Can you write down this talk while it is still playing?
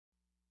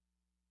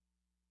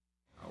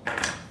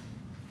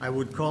I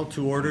would call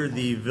to order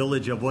the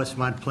Village of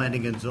Westmont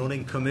Planning and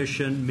Zoning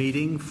Commission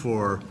meeting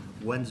for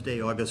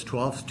Wednesday, August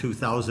 12th,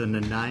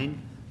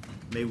 2009.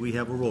 May we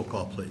have a roll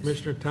call, please?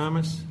 Commissioner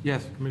Thomas?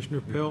 Yes.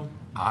 Commissioner Pill?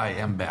 I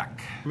am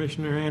back.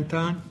 Commissioner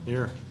Anton?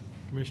 Here.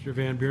 Commissioner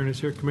Van Buren is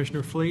here.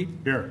 Commissioner Fleet?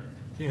 Here.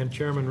 And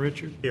Chairman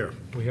Richard? Here.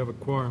 We have a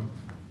quorum.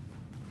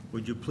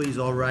 Would you please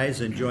all rise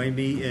and join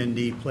me in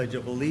the Pledge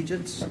of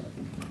Allegiance?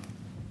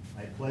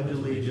 I pledge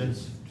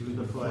allegiance to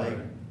the flag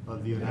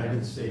of the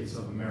United States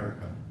of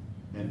America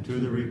and to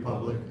the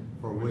republic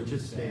for which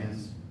it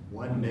stands,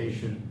 one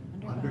nation,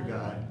 under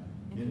God,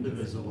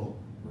 indivisible,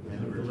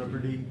 and with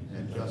liberty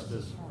and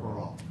justice for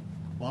all.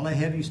 While I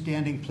have you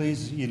standing,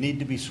 please, you need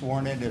to be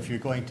sworn in if you're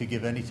going to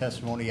give any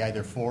testimony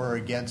either for or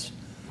against.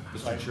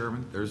 Mr.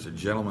 Chairman, there's a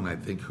gentleman, I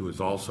think, who is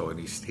also, and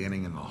he's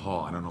standing in the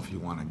hall. I don't know if you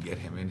want to get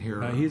him in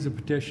here. He's a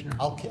petitioner.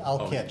 I'll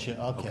catch him.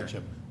 I'll catch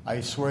him. I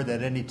swear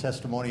that any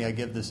testimony I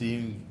give this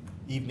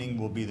evening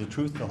will be the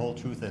truth, the whole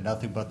truth, and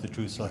nothing but the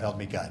truth, so help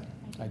me God.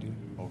 I do.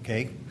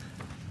 Okay?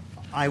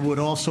 I would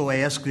also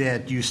ask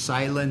that you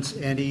silence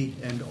any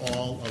and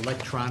all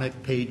electronic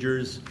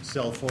pagers,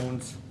 cell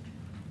phones.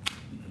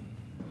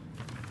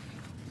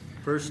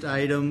 First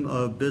item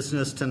of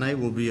business tonight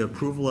will be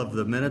approval of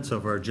the minutes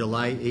of our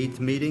July 8th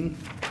meeting.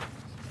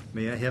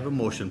 May I have a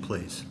motion,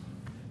 please?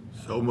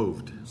 So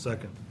moved.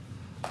 Second.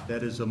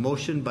 That is a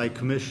motion by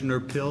Commissioner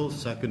Pill,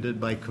 seconded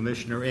by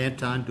Commissioner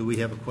Anton. Do we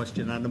have a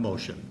question on the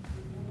motion?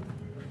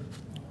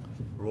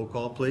 Roll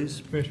call,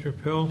 please. Commissioner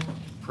Pill?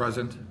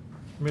 Present.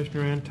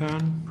 Commissioner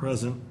Anton?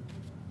 Present.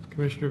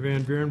 Commissioner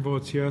Van Buren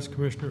votes yes.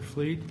 Commissioner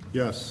Fleet?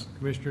 Yes.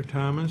 Commissioner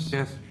Thomas?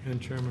 Yes. And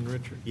Chairman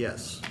Richard?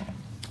 Yes.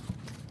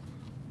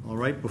 All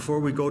right, before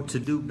we go to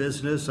do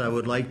business, I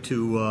would like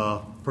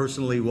to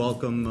personally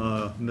welcome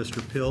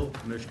Mr. Pill,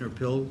 Commissioner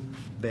Pill,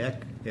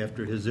 back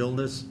after his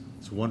illness.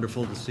 It's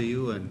wonderful to see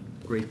you and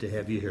great to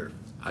have you here.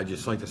 I'd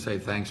just like to say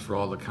thanks for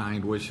all the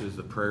kind wishes,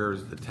 the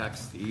prayers, the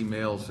texts, the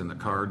emails, and the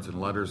cards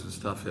and letters and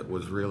stuff. It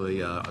was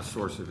really a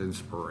source of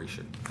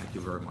inspiration. Thank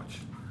you very much.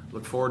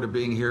 Look forward to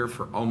being here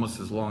for almost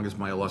as long as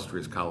my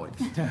illustrious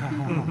colleagues.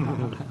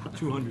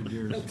 200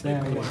 years.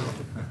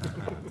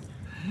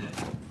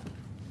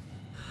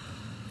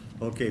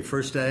 Okay,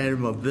 first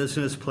item of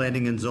business,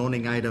 planning and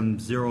zoning item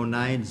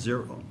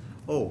 090.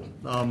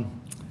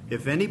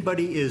 If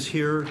anybody is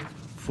here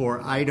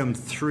for item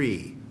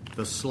 3,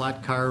 the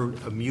slot car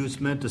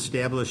amusement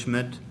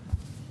establishment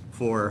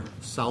for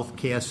South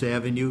Cass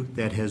Avenue,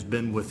 that has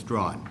been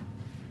withdrawn.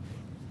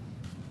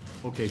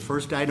 Okay,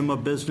 first item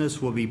of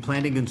business will be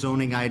planning and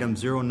zoning item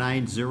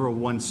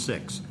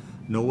 09016.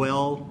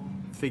 Noel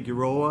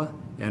Figueroa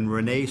and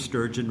Renee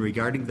Sturgeon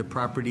regarding the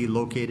property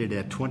located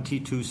at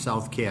 22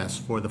 South Cass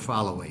for the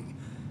following.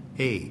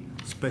 A,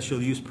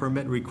 special use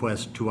permit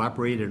request to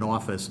operate an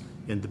office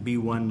in the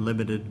B1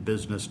 Limited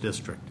Business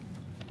District.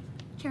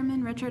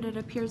 Chairman Richard, it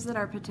appears that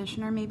our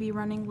petitioner may be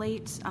running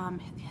late.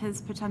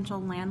 His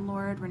potential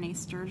landlord, Renee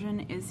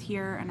Sturgeon, is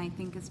here and I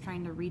think is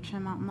trying to reach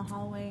him out in the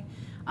hallway.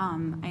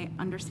 I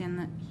understand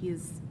that he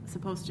is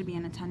supposed to be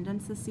in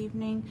attendance this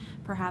evening.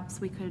 Perhaps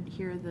we could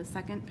hear the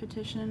second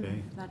petition,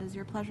 Okay. if that is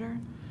your pleasure.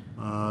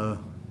 The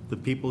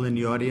people in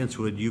the audience,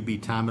 would you be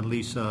Tom and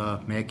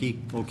Lisa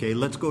Mackey? Okay,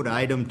 let's go to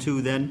item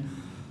 2 then.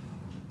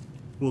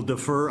 We'll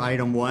defer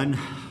item 1.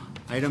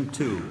 Item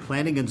 2,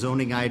 planning and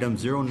zoning item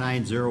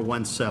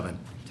 09017.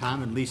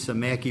 Tom and Lisa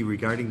Mackey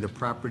regarding the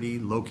property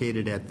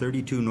located at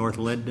 32 North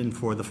Linden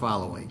for the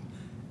following.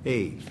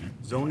 A,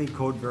 zoning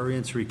code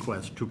variance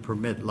request to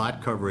permit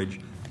lot coverage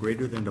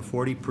greater than the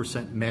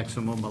 40%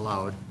 maximum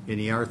allowed in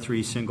the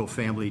R3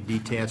 single-family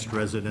detached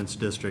residence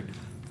district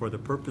for the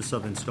purpose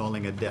of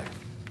installing a deck.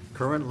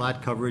 Current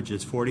lot coverage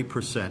is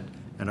 40%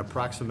 and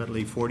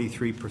approximately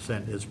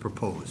 43% is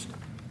proposed.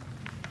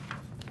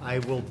 I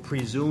will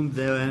presume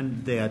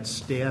then that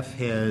staff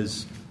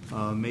has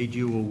made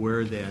you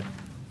aware that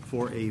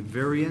for a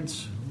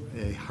variance,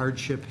 a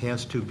hardship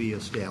has to be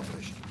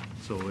established.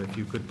 So if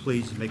you could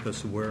please make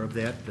us aware of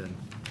that, then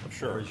the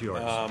floor is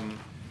yours.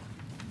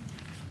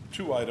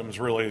 Two items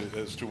really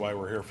as to why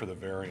we're here for the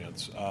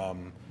variance.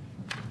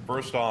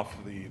 First off,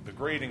 the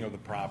grading of the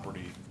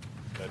property,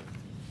 that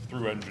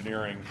through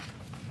engineering,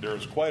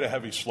 there's quite a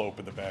heavy slope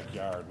in the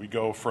backyard. We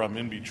go from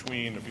in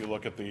between, if you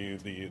look at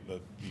the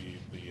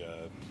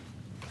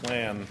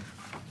plan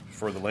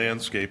for the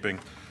landscaping,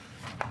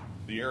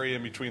 the area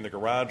in between the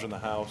garage and the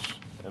house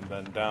and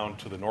then down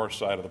to the north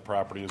side of the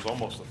property is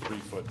almost a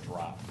 3-foot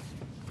drop.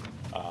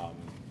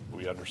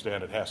 We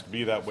understand it has to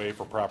be that way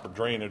for proper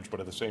drainage, but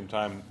at the same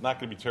time, not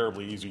going to be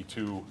terribly easy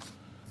to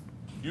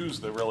use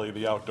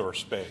the outdoor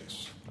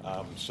space.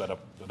 Set up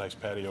a nice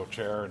patio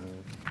chair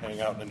and hang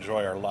out and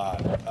enjoy our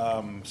lot.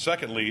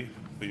 Secondly,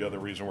 the other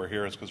reason we're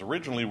here is because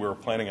originally we were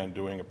planning on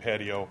doing a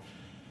patio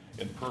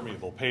in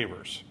permeable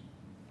pavers.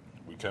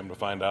 We came to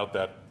find out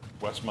that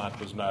Westmont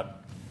does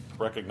not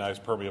recognize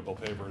permeable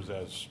pavers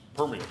as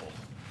permeable.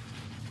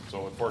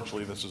 So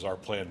unfortunately, this is our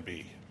plan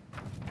B.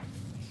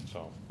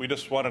 So we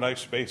just want a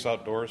nice space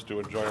outdoors to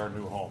enjoy our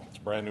new home. It's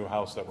a brand new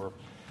house that we're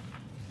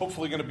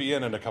hopefully going to be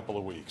in a couple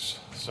of weeks.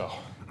 So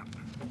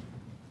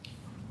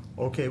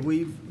Okay,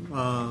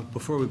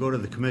 before we go to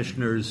the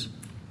commissioners,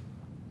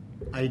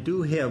 I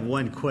do have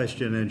one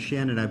question, and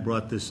Shannon, I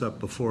brought this up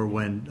before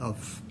when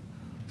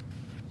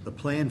the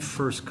plan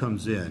first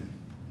comes in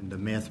and the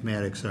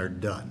mathematics are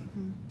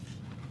done.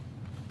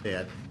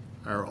 That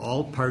are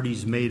all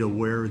parties made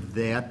aware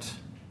that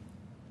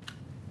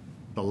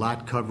the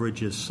lot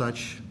coverage is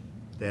such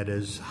that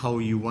is how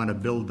you want to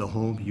build the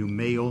home? You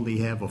may only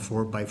have a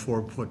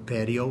 4-by-4 foot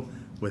patio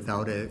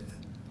without a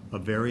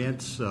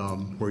variance.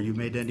 Were you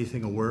made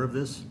anything aware of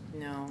this?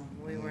 No,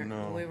 we were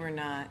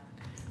not.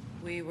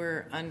 We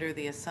were under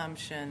the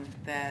assumption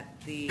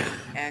that the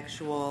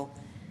actual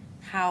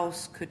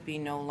house could be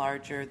no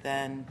larger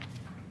than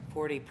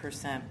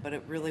 40%, but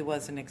it really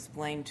wasn't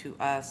explained to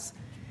us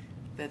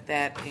that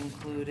that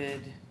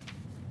included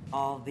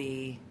all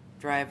the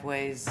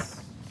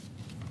driveways,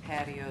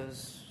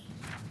 patios,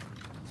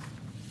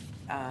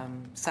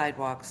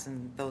 sidewalks,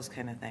 and those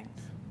kind of things.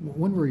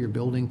 When were your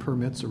building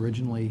permits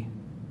originally?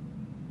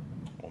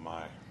 Oh,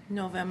 my.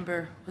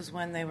 November was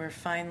when they were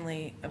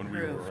finally When we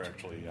were approved.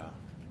 actually,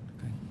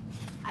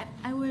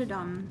 I would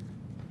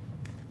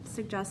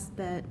suggest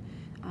that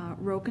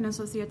Roke and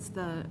Associates,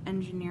 the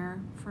engineer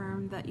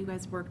firm that you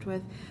guys worked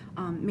with,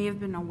 may have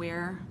been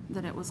aware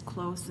that it was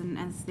close, and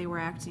as they were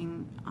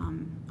acting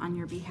on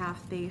your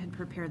behalf, they had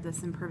prepared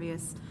this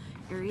impervious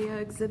area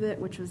exhibit,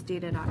 which was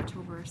dated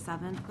October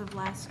 7th of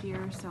last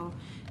year. So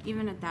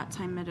even at that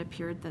time, it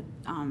appeared that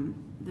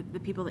the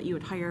people that you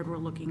had hired were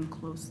looking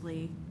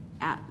closely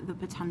at the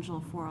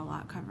potential for a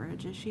lot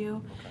coverage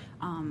issue.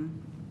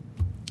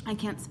 I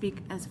can't speak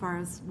as far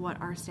as what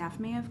our staff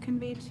may have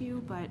conveyed to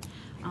you, but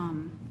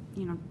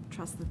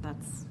trust that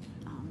that's.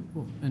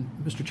 Well, and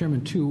Mr.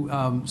 Chairman, too,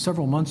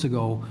 several months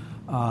ago,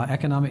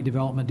 Economic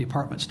Development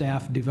Department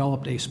staff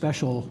developed a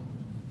special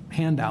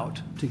handout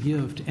to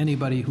give to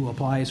anybody who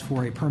applies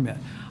for a permit.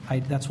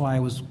 That's why I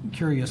was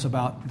curious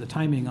about the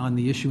timing on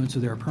the issuance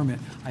of their permit.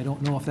 I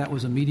don't know if that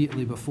was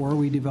immediately before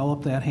we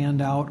developed that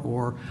handout,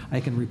 or I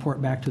can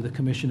report back to the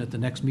commission at the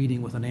next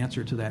meeting with an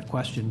answer to that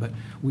question. But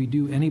we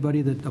do,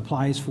 anybody that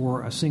applies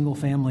for a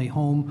single-family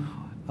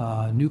home,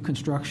 new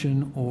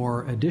construction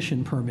or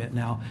addition permit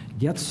now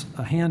gets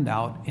a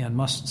handout and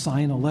must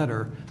sign a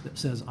letter that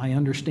says, I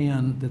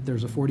understand that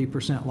there's a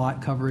 40%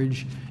 lot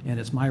coverage and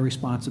it's my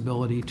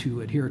responsibility to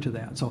adhere to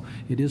that. So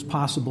it is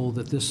possible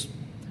that this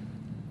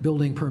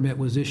building permit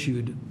was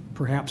issued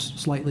perhaps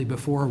slightly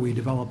before we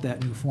developed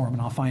that new form,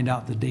 and I'll find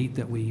out the date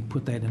that we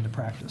put that into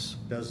practice.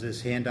 Does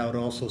this handout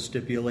also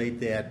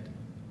stipulate that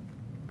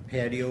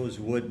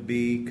patios would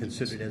be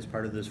considered as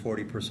part of this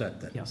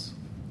 40% then? Yes.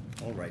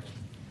 All right.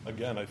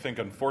 again, I think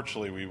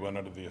unfortunately we went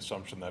under the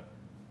assumption that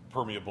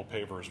permeable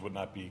pavers would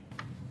not be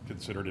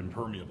considered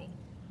impermeable.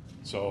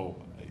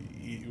 So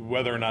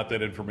whether or not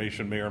that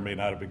information may or may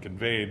not have been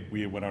conveyed,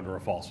 we went under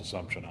a false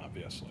assumption,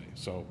 obviously.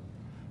 So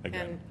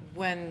again.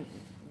 And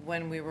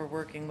when we were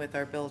working with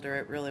our builder,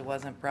 it really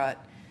wasn't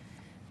brought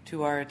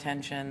to our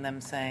attention,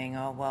 them saying,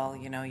 oh, well,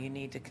 you know, you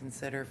need to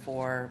consider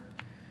for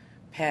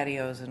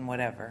patios and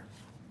whatever.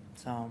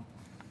 So.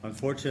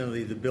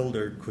 Unfortunately, the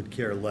builder could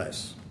care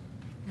less,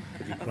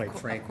 to be quite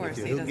frank with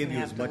you. He'll give you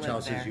as much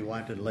house as you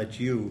want and let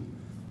you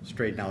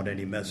straighten out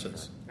any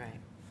messes. Right.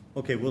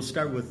 Okay, we'll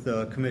start with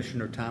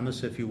Commissioner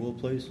Thomas, if you will,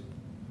 please.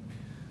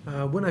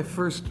 When I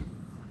first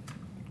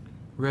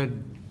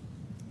read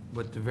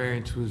what the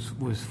variance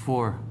was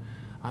for,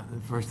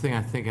 the first thing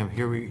I think of,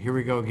 here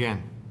we go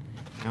again,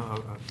 you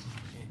know,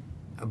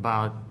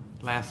 about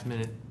last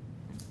minute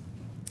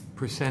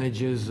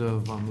percentages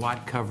of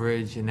lot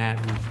coverage and that.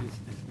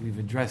 We've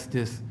addressed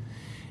this,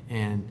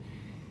 and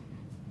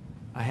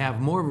I have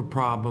more of a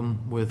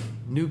problem with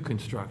new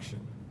construction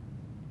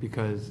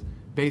because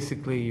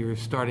basically you're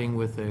starting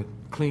with a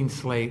clean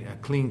slate, a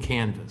clean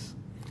canvas,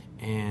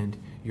 and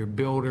your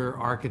builder,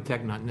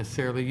 architect, not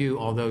necessarily you,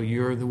 although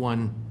you're the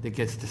one that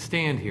gets to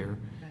stand here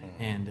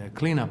and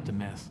clean up the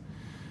mess,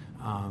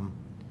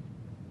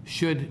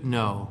 should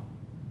know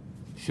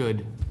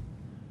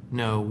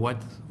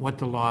what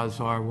the laws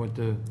are,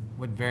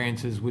 what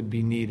variances would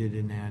be needed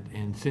in that.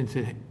 And since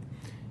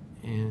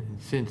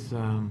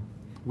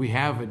we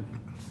have it,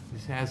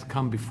 this has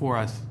come before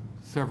us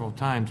several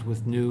times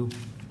with new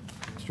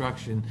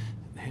construction,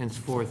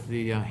 henceforth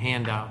the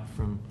handout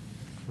from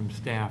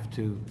staff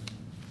to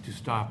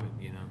stop it.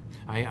 You know,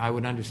 I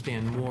would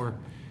understand more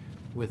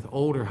with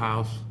older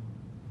house,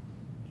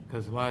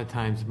 because a lot of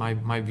times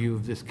my view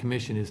of this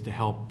commission is to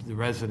help the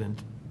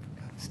resident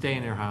stay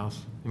in their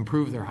house,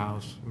 improve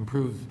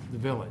the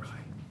village.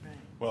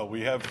 Well,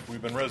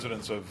 we've been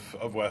residents of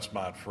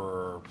Westmont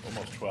for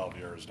almost 12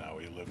 years now.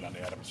 We lived on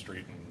Adams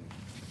Street and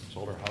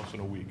sold our house in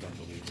a week,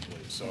 unbelievably.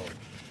 So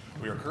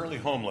we are currently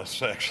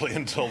homeless, actually,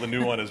 until the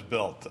new one is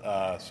built.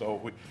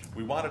 So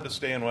we wanted to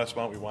stay in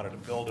Westmont. We wanted to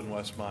build in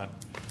Westmont.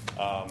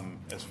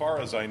 As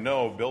far as I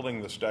know,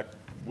 building this deck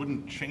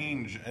wouldn't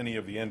change any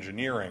of the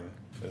engineering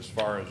as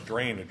far as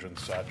drainage and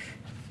such,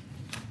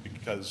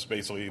 because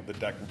basically the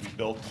deck would be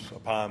built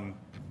upon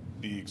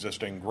the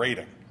existing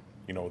grading,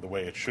 you know, the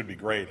way it should be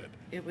graded.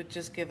 It would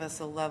just give us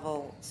a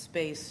level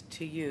space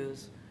to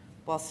use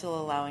while still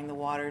allowing the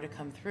water to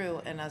come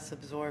through and us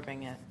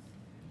absorbing it.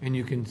 And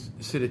you can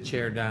sit a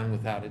chair down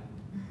without it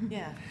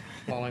Yeah.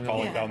 falling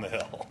Falling off. down the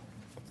hill. All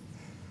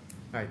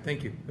right,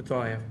 thank you. That's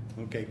all I have.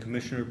 Okay,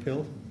 Commissioner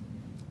Pill?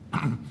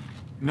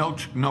 No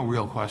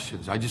real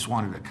questions. I just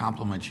wanted to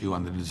compliment you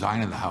on the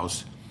design of the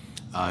house.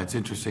 It's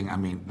interesting. I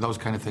mean, those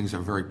kind of things are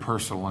very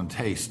personal in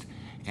taste.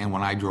 And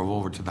when I drove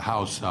over to the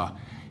house,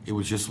 it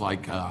was just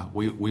like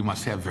we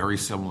must have very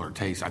similar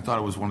tastes. I thought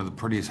it was one of the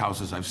prettiest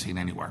houses I've seen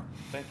anywhere.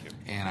 Thank you.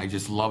 And I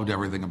just loved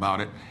everything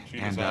about it. She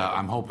And designed it.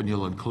 I'm hoping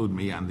you'll include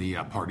me on the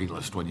party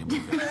list when you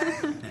move in.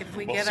 If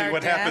we We'll get see our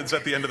what deck, happens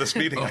at the end of this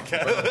meeting, I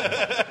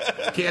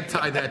guess. Can't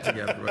tie that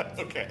together, but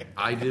Okay.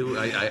 I do.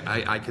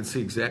 I can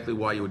see exactly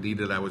why you would need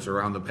it. I was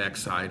around the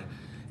backside,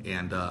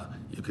 and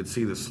you could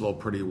see the slope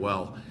pretty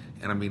well.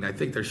 And I mean, I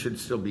think there should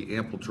still be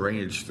ample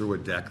drainage through a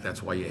deck.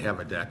 That's why you have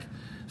a deck.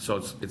 So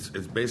it's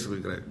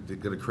basically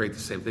going to create the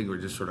same thing. We're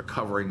just sort of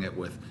covering it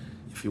with,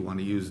 if you want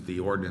to use the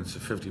ordinance, a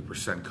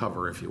 50%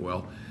 cover, if you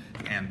will.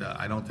 And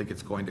I don't think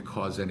it's going to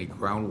cause any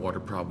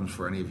groundwater problems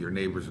for any of your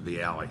neighbors of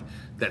the alley.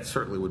 That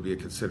certainly would be a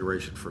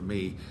consideration for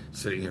me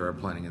sitting here on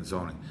planning and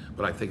zoning.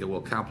 But I think it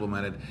will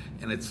complement it.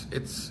 And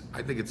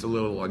I think it's a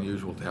little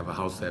unusual to have a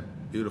house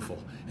that beautiful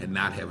and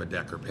not have a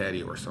deck or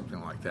patio or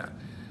something like that.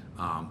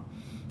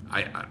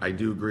 I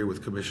do agree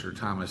with Commissioner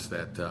Thomas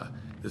that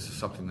this is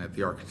something that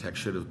the architect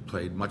should have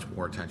paid much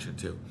more attention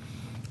to.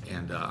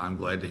 And I'm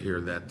glad to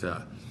hear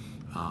that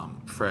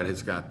Fred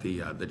has got the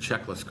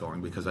checklist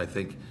going, because I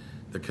think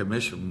the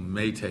commission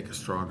may take a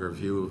stronger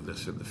view of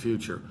this in the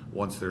future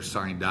once there's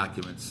signed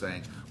documents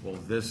saying, well,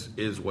 this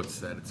is what's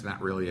said. It's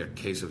not really a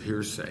case of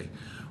hearsay,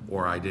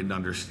 or I didn't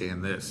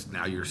understand this.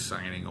 Now you're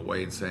signing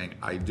away and saying,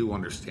 I do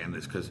understand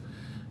this, because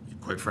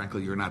quite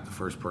frankly, you're not the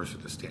first person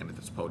to stand at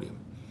this podium.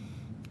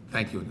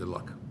 Thank you and good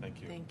luck.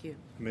 Thank you. thank you.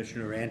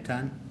 Commissioner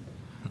Anton?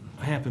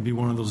 I happen to be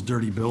one of those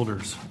dirty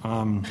builders.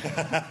 On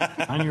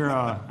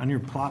your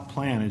plot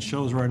plan, it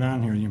shows right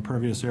on here the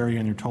impervious area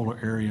and your total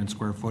area and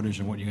square footage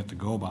and what you have to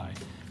go by.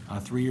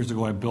 3 years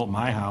ago, I built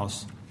my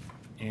house,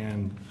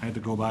 and I had to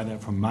go by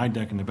that from my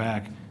deck in the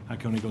back. I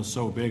could only go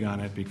so big on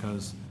it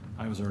because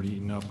I was already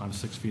eaten up. I'm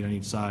 6 feet on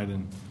each side,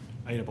 and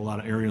I ate up a lot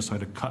of area, so I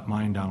had to cut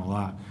mine down a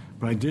lot.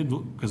 But I did,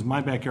 because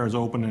my backyard is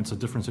open and it's a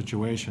different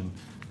situation,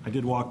 I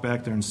did walk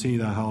back there and see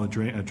that how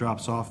it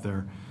drops off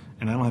there.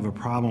 And I don't have a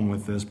problem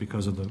with this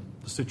because of the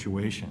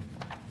situation,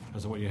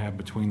 because of what you have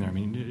between there. I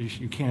mean,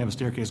 you can't have a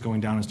staircase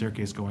going down and a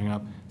staircase going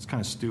up. It's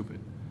kind of stupid.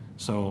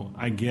 So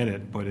I get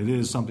it, but it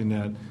is something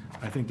that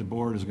I think the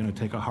board is going to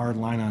take a hard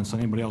line on. So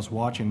anybody else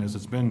watching this,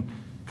 it's been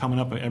coming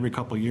up every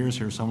couple of years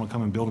here. Someone will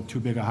come and build too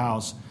big a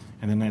house,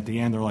 and then at the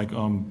end they're like,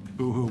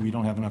 boo-hoo, we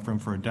don't have enough room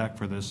for a deck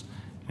for this.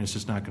 And it's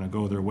just not going to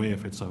go their way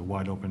if it's a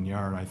wide open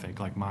yard, I think,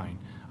 like mine.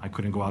 I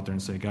couldn't go out there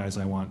and say, guys,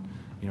 I want,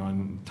 a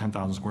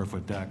 10,000 square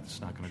foot deck. It's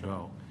not going to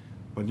go.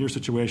 But in your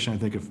situation, I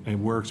think it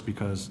works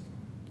because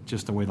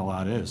just the way the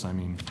lot is. I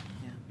mean,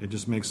 it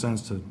just makes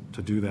sense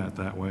to do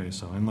that way.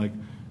 So, and like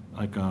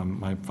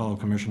my fellow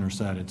commissioner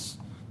said, it's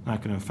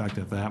not going to affect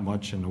it that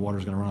much, and the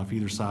water's going to run off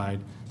either side.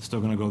 It's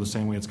still going to go the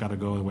same way it's got to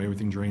go, the way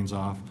everything drains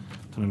off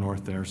to the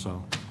north there.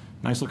 So,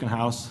 nice looking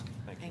house.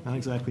 Not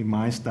exactly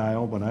my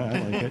style, but I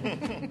like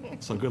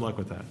it. So good luck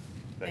with that.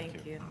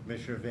 Thank you.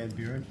 Commissioner Van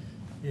Buren?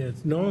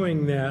 Yes,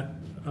 knowing that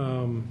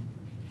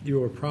you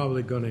were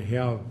probably going to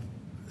have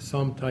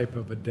some type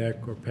of a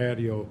deck or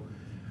patio,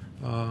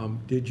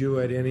 did you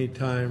at any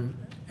time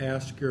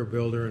ask your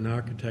builder and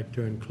architect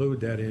to include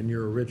that in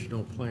your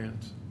original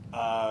plans?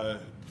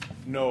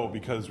 No,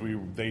 because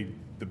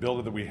the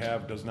builder that we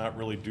have does not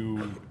really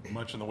do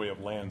much in the way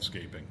of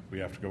landscaping. We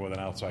have to go with an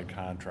outside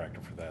contractor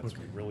for that. So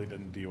we really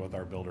didn't deal with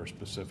our builder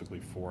specifically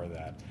for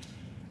that.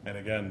 And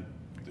again,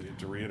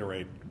 to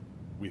reiterate,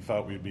 we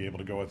thought we'd be able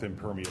to go with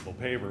permeable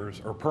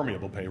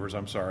pavers,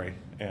 I'm sorry,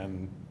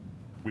 and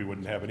we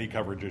wouldn't have any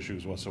coverage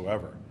issues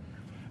whatsoever.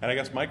 And I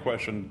guess my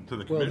question to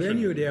the commission... Well, then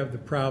you'd have the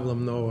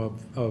problem, though,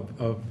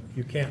 of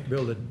you can't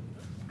build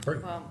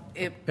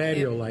a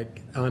patio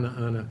like on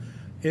a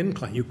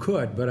incline. You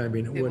could, but I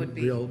mean, it wouldn't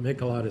really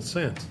make a lot of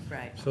sense.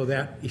 Right. So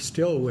that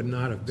still would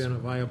not have been a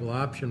viable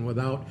option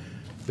without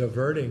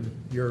diverting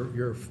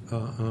your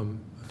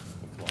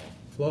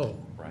flow.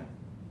 Right.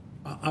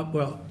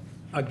 Well,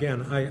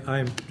 again,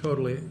 I'm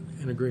totally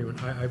in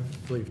agreement. I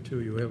believe,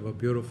 too, you have a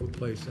beautiful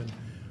place, and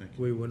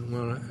we wouldn't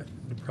want to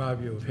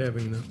deprive you of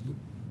having the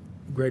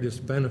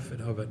greatest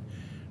benefit of it.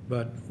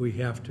 But we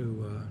have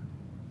to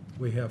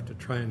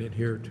try and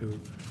adhere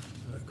to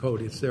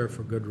code. It's there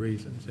for good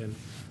reasons, and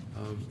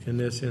in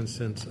this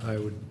instance, I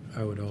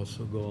would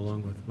also go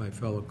along with my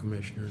fellow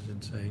commissioners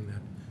in saying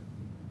that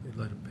we'd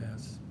let it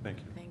pass. Thank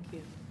you. Thank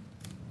you.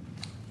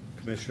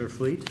 Commissioner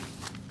Fleet?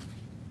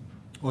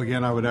 Well,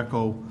 again, I would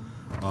echo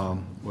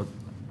what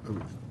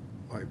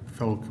my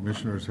fellow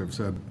commissioners have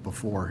said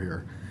before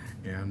here,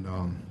 and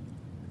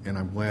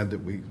I'm glad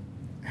that we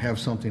have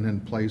something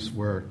in place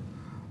where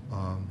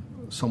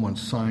someone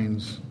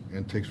signs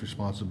and takes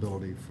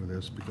responsibility for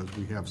this, because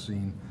we have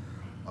seen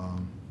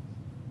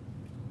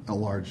a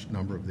large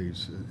number of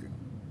these.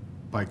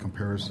 by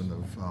comparison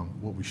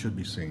of what we should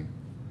be seeing.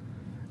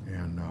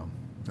 And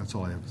that's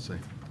all I have to say.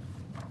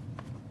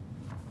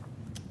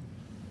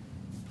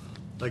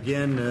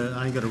 Again,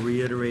 I'm going to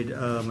reiterate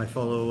my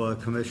fellow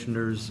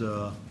commissioners'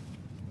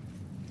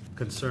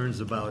 concerns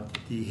about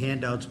the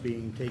handouts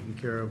being taken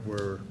care of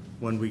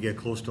when we get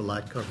close to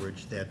lot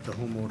coverage, that the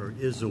homeowner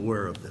is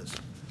aware of this.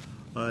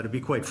 To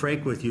be quite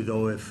frank with you,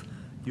 though, if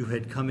you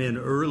had come in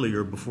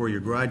earlier before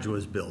your garage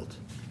was built,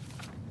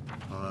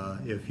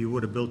 if you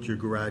would have built your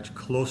garage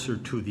closer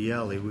to the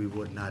alley, we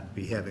would not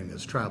be having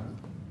this trouble.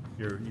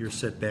 You're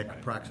set back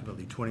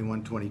approximately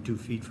 21, 22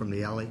 feet from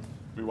the alley.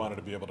 We wanted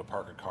to be able to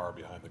park a car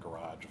behind the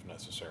garage if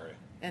necessary.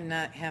 And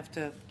not have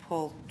to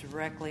pull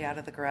directly out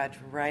of the garage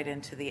right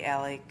into the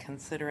alley,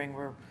 considering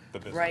we're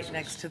right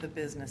next to the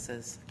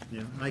businesses.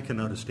 Yeah, I can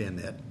understand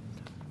that.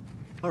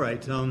 All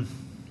right,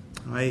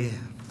 I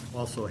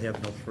also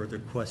have no further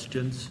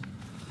questions.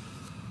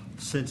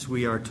 Since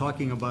we are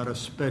talking about a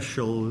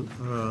special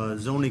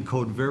zoning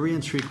code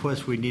variance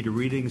request, we need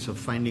readings of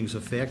findings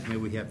of fact. May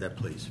we have that,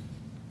 please?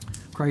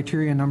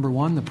 Criteria number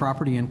 1, the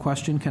property in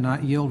question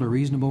cannot yield a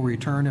reasonable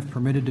return if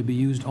permitted to be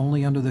used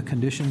only under the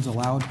conditions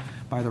allowed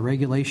by the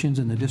regulations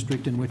in the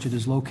district in which it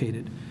is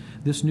located.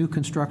 This new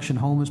construction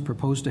home is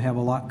proposed to have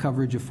a lot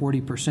coverage of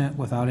 40%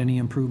 without any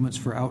improvements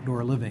for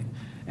outdoor living.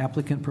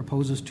 Applicant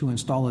proposes to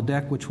install a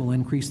deck which will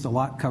increase the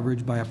lot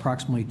coverage by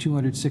approximately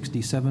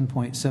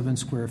 267.7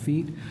 square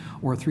feet,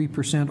 or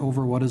 3%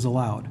 over what is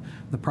allowed.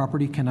 The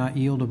property cannot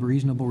yield a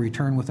reasonable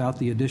return without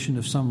the addition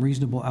of some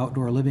reasonable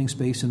outdoor living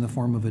space in the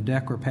form of a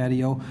deck or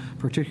patio,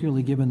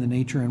 particularly given the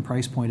nature and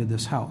price point of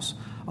this house.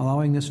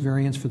 Allowing this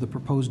variance for the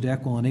proposed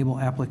deck will enable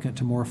applicant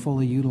to more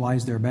fully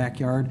utilize their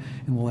backyard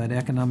and will add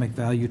economic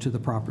value to the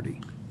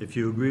property. If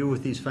you agree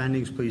with these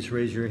findings, please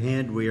raise your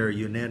hand. We are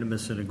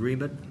unanimous in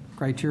agreement.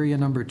 Criteria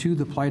number 2,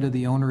 the plight of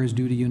the owner is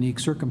due to unique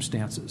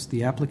circumstances.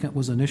 The applicant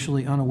was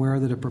initially unaware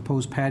that a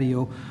proposed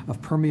patio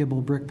of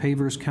permeable brick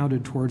pavers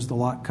counted towards the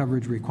lot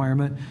coverage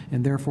requirement,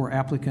 and therefore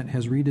applicant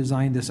has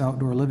redesigned this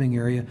outdoor living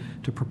area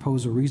to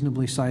propose a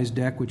reasonably sized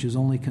deck which is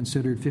only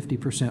considered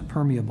 50%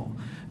 permeable.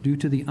 Due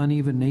to the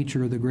uneven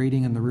nature of the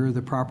grading in the rear of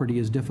the property,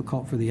 it is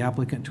difficult for the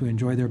applicant to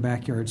enjoy their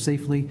backyard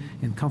safely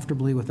and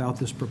comfortably without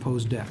this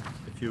proposed deck.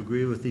 If you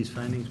agree with these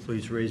findings,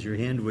 please raise your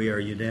hand. We are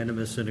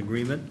unanimous in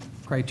agreement.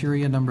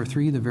 Criteria number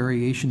 3, the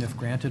variation, if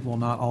granted, will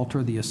not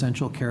alter the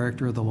essential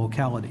character of the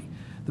locality.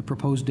 The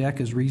proposed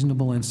deck is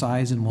reasonable in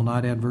size and will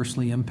not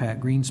adversely impact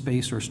green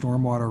space or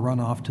stormwater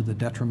runoff to the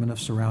detriment of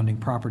surrounding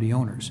property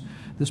owners.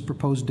 This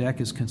proposed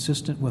deck is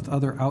consistent with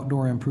other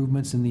outdoor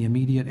improvements in the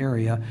immediate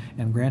area,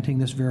 and granting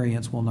this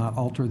variance will not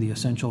alter the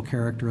essential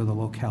character of the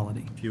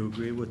locality. If you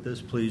agree with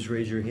this, please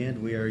raise your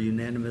hand. We are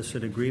unanimous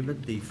in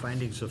agreement. The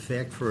findings of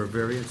fact for a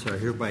variance are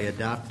hereby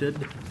adopted.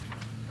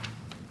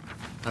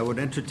 I would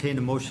entertain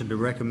a motion to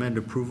recommend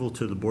approval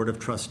to the Board of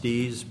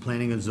Trustees,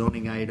 Planning and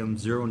Zoning Item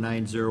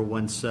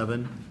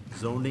 09017,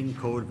 Zoning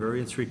Code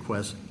Variance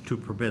Request to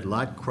permit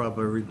lot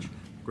coverage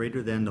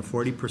greater than the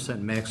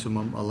 40%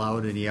 maximum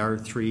allowed in the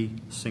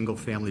R3 Single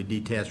Family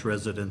Detached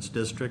Residence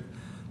District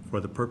for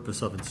the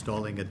purpose of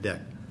installing a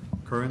deck.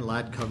 Current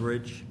lot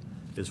coverage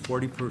is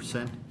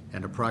 40%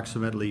 and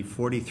approximately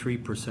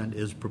 43%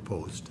 is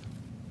proposed.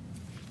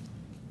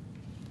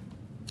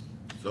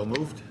 So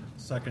moved?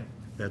 Second.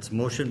 That's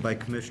motion by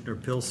Commissioner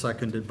Pill,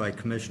 seconded by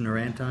Commissioner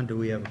Anton. Do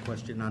we have a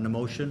question on the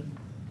motion?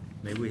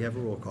 May we have a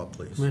roll call,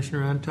 please?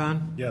 Commissioner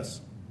Anton?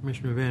 Yes.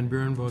 Commissioner Van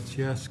Buren votes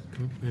yes.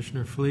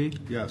 Commissioner Fleet?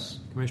 Yes.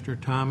 Commissioner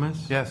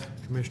Thomas? Yes.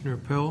 Commissioner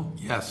Pill?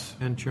 Yes.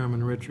 And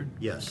Chairman Richard?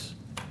 Yes.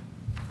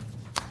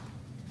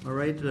 All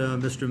right,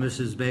 Mr. and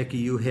Mrs. Mackey,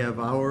 you have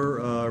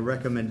our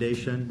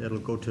recommendation. It'll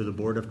go to the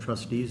Board of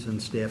Trustees,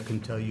 and staff can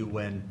tell you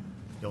when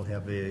you'll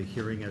have a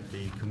hearing at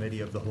the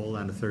Committee of the Whole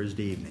on a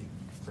Thursday evening.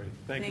 Great.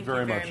 Thank you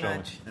very much,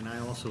 gentlemen. And I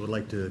also would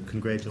like to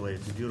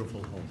congratulate the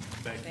beautiful home.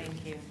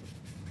 Thank you.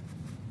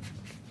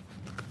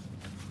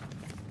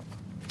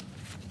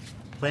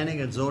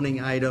 Planning and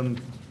Zoning Item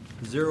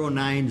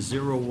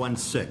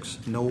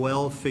 09016,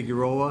 Noel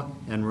Figueroa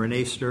and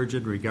Renee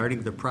Sturgeon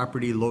regarding the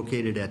property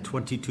located at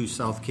 22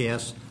 South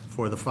Cass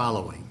for the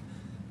following.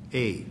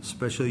 A,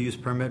 special use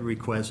permit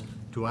request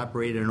to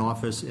operate an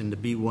office in the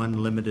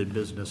B1 Limited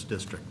Business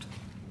District.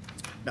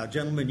 Now,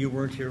 gentlemen, you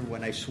weren't here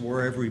when I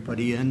swore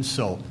everybody in,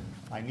 so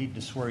I need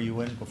to swear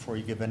you in before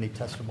you give any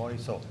testimony.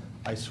 So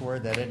I swear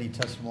that any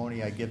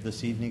testimony I give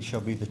this evening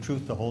shall be the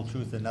truth, the whole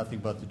truth, and nothing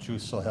but the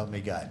truth, so help me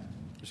God.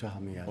 So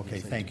help me God. Okay,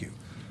 Yes, thank you.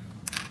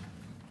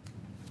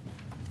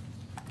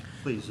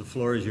 Please, the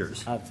floor is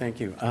yours. Thank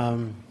you.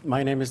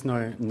 My name is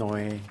Noe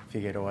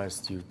Figueroa,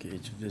 as you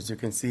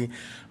can see. I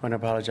want to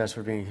apologize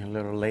for being a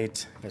little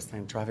late, this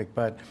time traffic,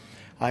 but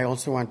I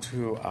also want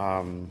to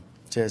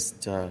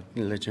just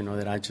let you know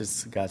that I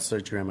just got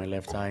surgery on my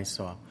left eye,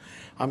 so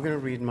I'm going to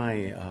read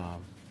my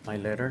my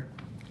letter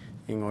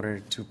in order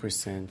to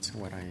present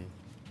what I'm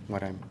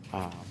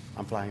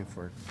applying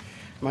for.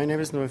 My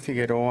name is Noe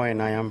Figueroa,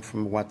 and I am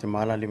from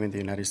Guatemala, live in the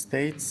United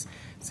States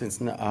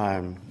since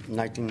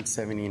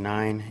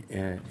 1979,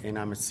 and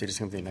I'm a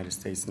citizen of the United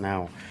States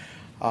now.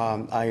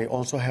 I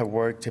also have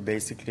worked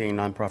basically in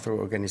nonprofit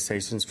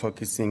organizations,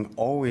 focusing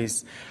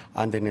always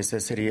on the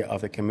necessity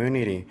of the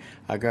community.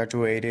 I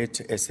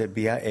graduated as a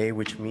BIA,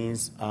 which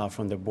means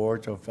from the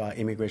Board of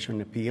Immigration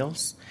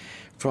Appeals,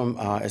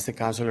 as a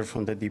counselor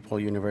from the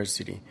DePaul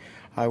University.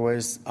 I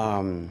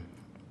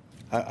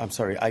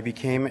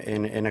became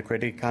an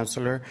accredited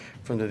counselor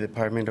from the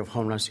Department of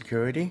Homeland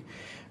Security,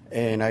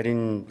 and I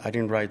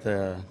didn't write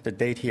the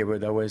date here,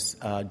 but that was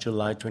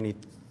July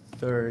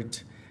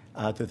 23rd,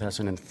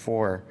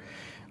 2004.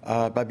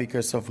 But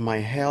because of my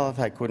health,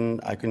 I could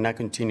not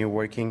continue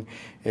working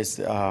as.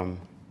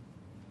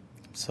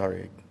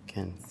 Sorry, I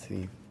can't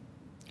see.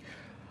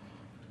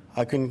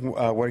 I couldn't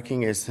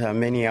working as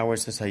many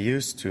hours as I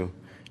used to.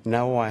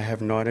 Now I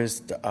have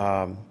noticed.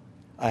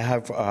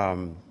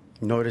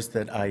 Noticed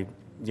that I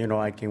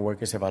can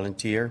work as a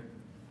volunteer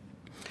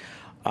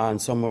on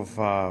some of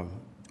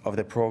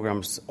the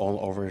programs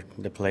all over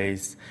the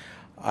place.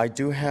 I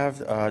do have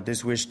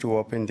this wish to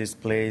open this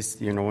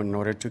place, in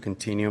order to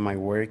continue my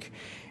work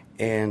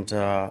and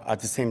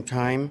at the same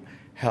time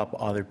help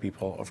other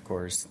people, of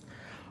course.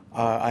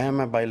 I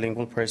am a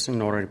bilingual person,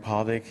 Notary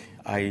Public.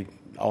 I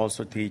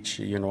also teach,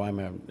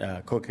 I'm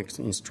a cooking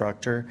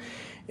instructor,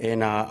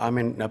 and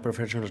I'm a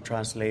professional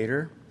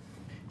translator.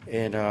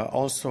 And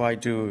also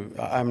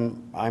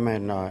I'm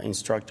an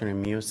instructor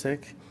in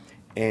music,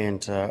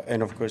 and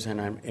of course, I'm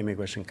an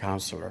immigration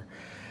counselor.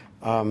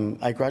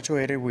 I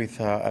graduated with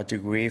a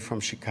degree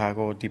from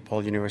Chicago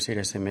DePaul University,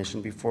 as I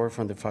mentioned before,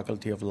 from the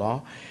Faculty of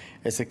Law,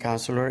 as a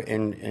counselor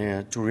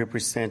and to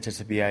represent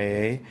as a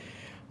BIA,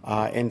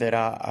 and that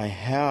I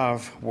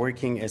have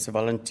working as a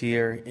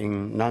volunteer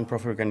in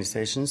nonprofit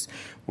organizations,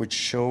 which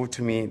show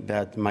to me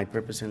that my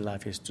purpose in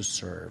life is to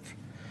serve.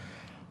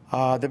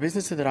 The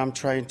business that I'm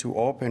trying to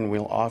open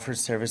will offer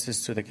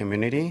services to the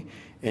community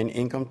in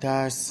income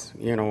tax,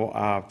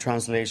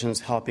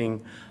 translations,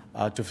 helping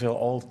to fill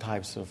all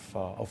types of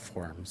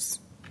forms.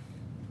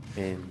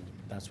 And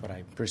that's what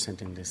I'm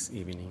presenting this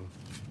evening.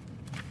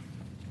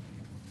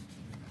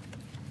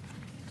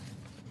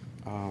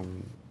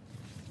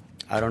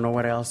 I don't know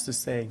what else to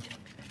say.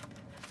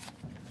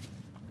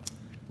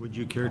 Would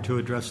you care to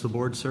address the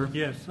board, sir?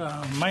 Yes,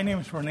 my name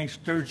is Renee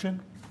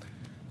Sturgeon,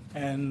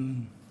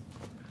 and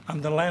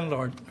I'm the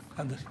landlord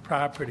of this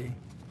property.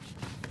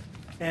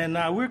 And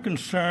we're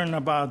concerned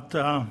about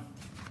the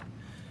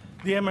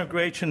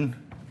immigration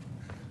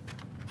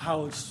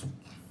house.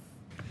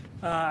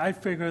 I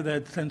figure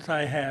that since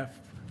I have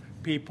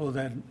people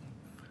that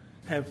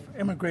have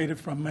immigrated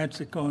from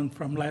Mexico and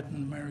from Latin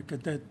America,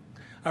 that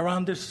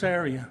around this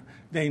area,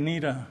 they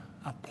need a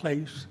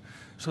place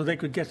so they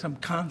could get some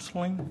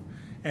counseling,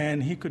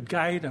 and he could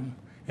guide them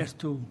as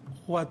to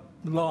what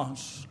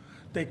laws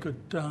they could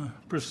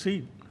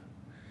proceed.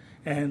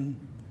 And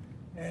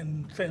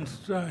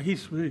since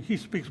he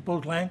speaks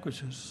both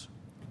languages,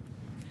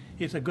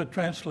 he's a good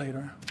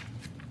translator.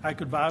 I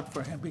could vouch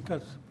for him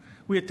because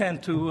we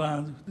attend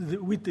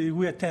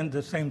we attend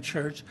the same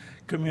church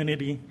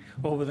community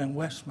over in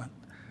Westmont.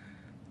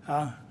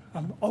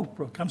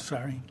 Oakbrook, I'm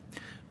sorry.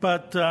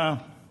 But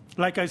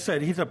like I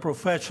said, he's a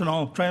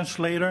professional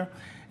translator,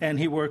 and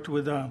he worked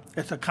with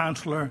as a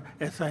counselor,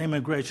 as an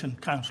immigration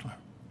counselor.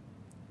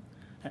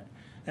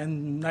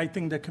 And I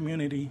think the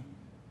community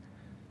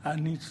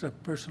needs a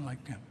person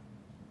like him.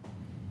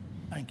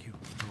 Thank you.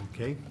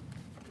 Okay.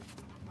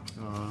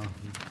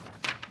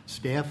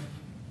 Staff,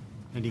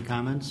 any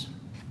comments?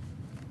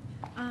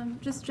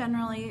 Just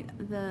generally,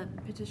 the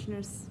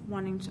petitioner's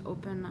wanting to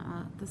open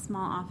the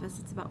small office.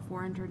 It's about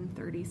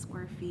 430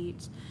 square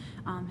feet.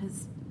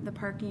 The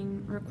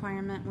parking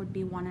requirement would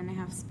be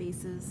 1.5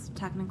 spaces.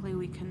 Technically,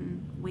 we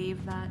can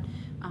waive that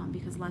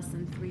because less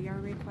than 3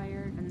 are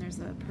required, and there's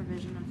a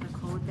provision of the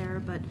code there.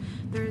 But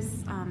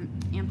there's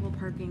ample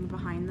parking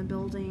behind the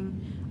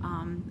building.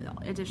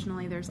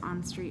 Additionally, there's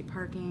on-street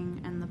parking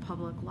and the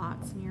public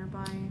lots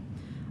nearby.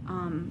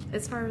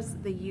 As far as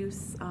the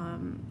use,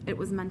 it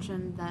was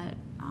mentioned that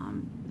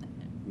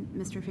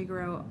Mr.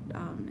 Figueroa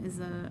is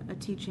a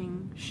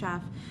teaching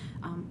chef.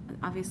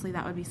 Obviously,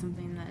 that would be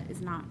something that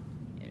is not,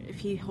 if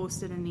he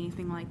hosted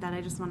anything like that,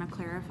 I just want to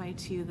clarify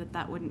too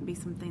that wouldn't be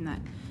something that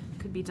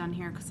could be done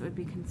here because it would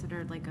be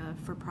considered like a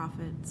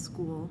for-profit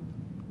school.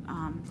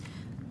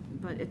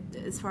 But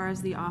as far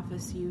as the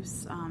office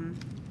use,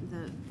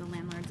 the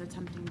landlord's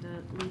attempting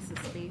to lease a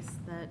space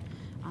that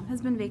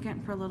has been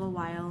vacant for a little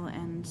while,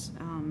 and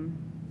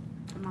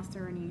unless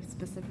there are any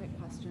specific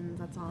questions,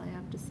 that's all I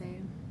have to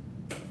say.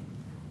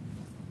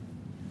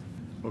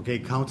 Okay,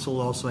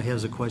 council also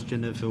has a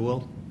question, if it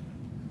will.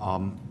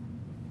 Can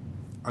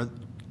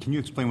you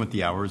explain what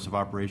the hours of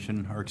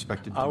operation are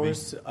expected to be?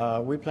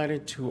 We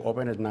planned to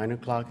open at 9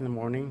 o'clock in the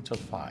morning till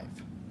 5.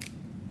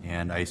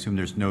 And I assume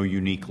there's no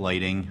unique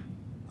lighting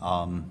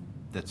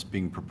that's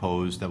being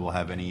proposed that will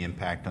have any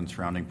impact on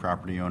surrounding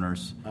property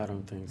owners? I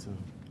don't think so.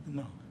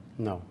 No.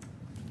 No.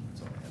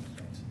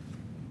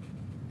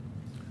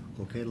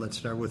 Okay, let's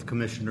start with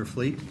Commissioner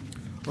Fleet.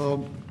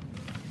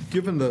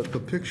 Given the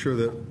picture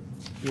that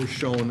was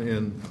shown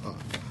in,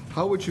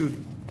 how would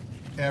you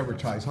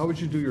advertise? How would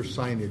you do your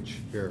signage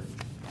here?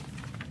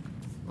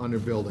 on your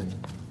building?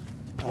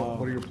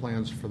 What are your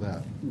plans for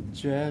that?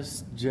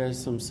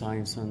 Just some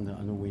signs on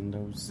the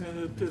windows.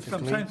 There's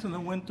some signs in the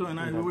window,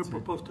 and we're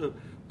supposed to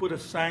put a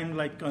sign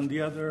like on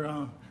the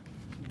other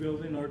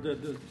building, or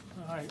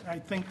I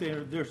think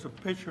there's a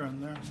picture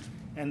on there,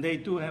 and they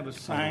do have a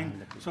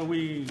sign, so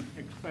we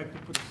expect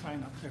to put a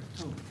sign up there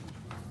too.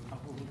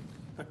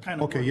 That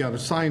kind of Okay, yeah, the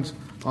signs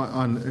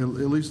on,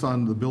 at least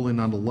on the building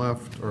on the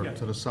left or Yeah.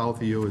 to the south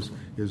of you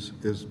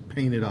is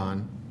painted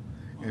on,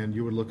 and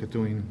you would look at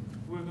doing,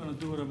 We're going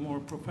to do it more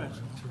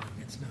professional.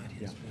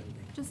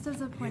 Just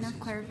as a point of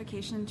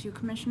clarification to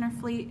Commissioner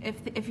Fleet,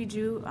 if you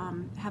do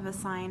have a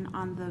sign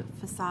on the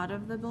facade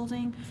of the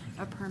building,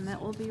 a permit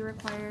will be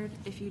required.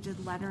 If you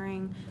did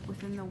lettering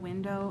within the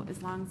window,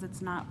 as long as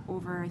it's not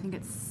over, I think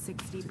it's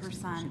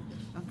 60%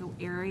 of the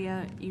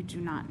area, you do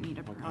not need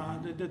a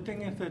permit. The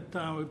thing is that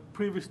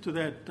previous to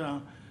that,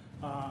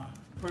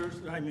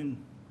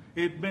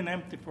 it'd been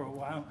empty for a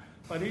while,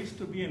 but it used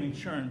to be an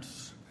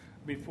insurance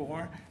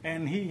before,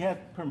 and he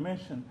had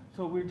permission.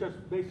 So we're just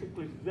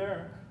basically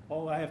there.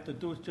 All I have to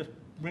do is just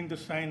bring the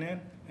sign in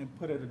and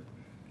put a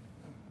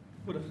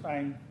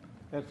sign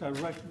that's a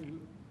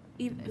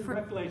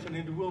regulation.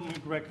 It will meet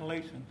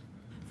regulations.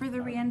 For the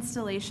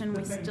reinstallation,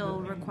 we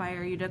still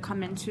require you to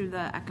come into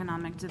the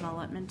Economic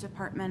Development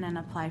Department and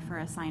apply for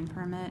a sign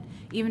permit.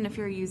 Even if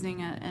you're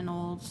using an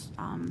old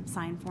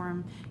sign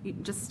form, you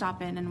just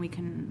stop in and we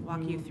can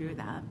walk you through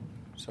that.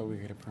 So we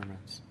get a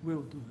permit.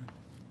 We'll do that.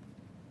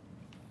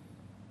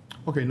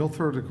 okay, no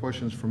further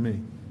questions from me.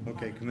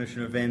 Okay,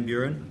 Commissioner Van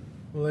Buren?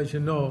 Well, as you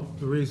know,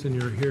 the reason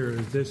you're here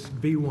is this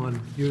B1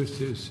 use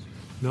is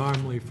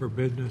normally for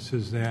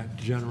businesses that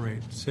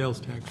generate sales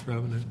tax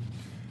revenue.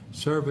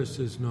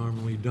 Services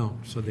normally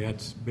don't, so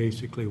that's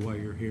basically why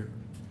you're here.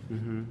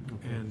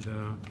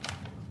 And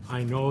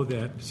I know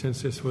that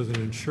since this was an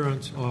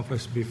insurance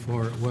office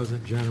before, it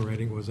wasn't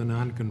generating, it was a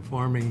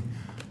non-conforming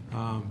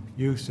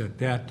use at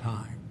that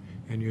time,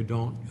 and you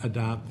don't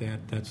adopt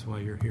that, that's why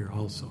you're here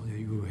also.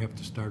 You have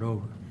to start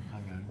over.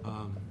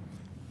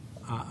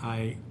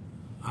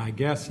 I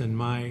guess in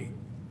my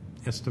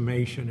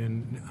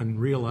estimation and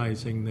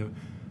realizing the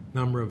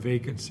number of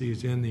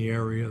vacancies in the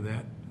area,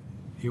 that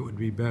it would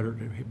be better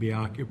to be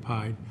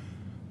occupied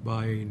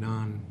by a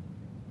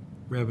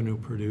non-revenue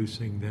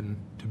producing than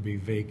to be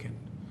vacant.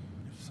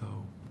 So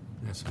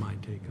that's my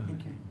take on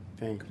it.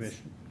 Thanks.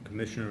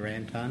 Commissioner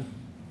Anton?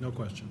 No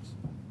questions.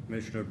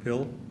 Commissioner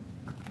Pill?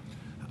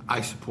 I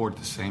support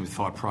the same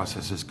thought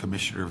process as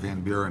Commissioner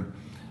Van Buren.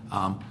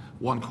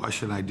 One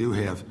question I do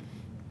have,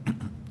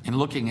 in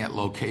looking at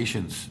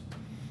locations,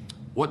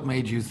 what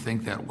made you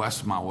think that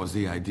Westmont was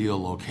the ideal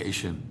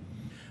location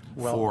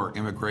for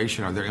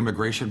immigration? Are there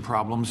immigration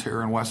problems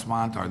here in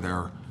Westmont? Are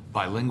there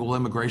bilingual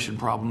immigration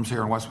problems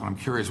here in Westmont? I'm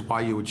curious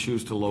why you would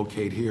choose to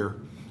locate here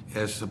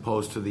as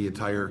opposed to the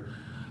entire,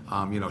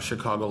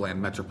 Chicagoland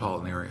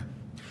metropolitan area.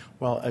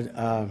 Well,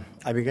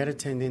 I began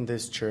attending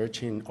this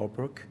church in Oak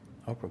Brook,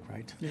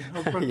 right? Yeah,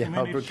 Oak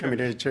Brook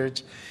Community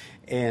Church.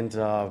 And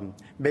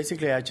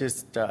basically, I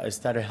just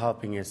started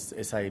helping,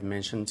 as I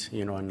mentioned, a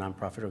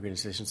nonprofit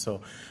organization.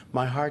 So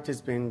my heart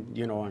has been,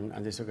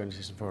 on this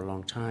organization for a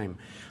long time.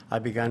 I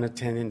began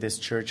attending this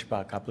church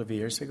about a couple of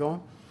years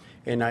ago,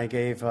 and I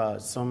gave a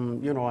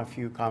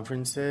few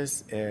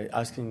conferences,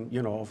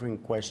 offering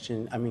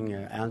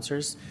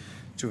answers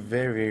to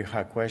very, very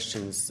hard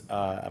questions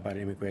about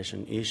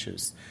immigration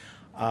issues.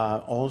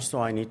 Also,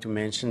 I need to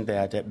mention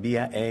that at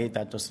BIA,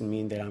 that doesn't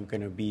mean that I'm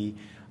going to be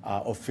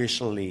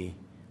officially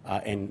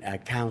a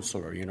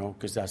counselor,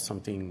 because that's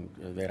something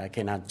that I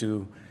cannot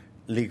do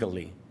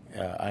legally.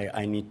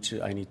 I need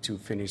to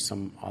finish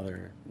some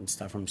other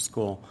stuff from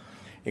school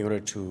in order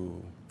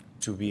to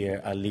be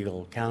a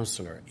legal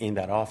counselor in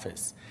that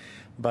office.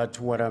 But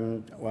what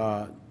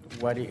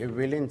it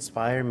really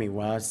inspired me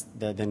was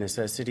the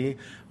necessity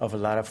of a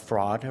lot of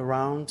fraud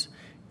around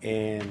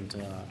and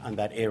on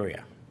that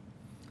area.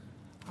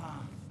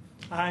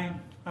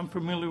 I'm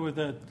familiar with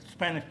the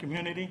Spanish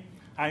community.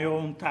 I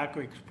own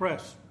Taco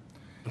Express.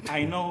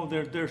 I know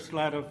there's a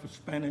lot of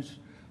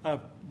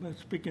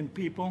Spanish-speaking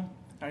people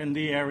in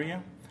the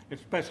area,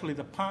 especially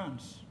the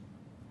ponds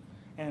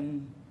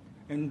and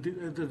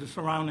the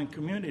surrounding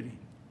community.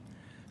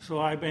 So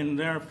I've been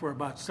there for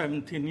about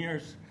 17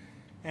 years,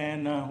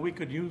 and we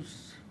could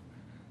use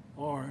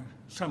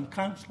some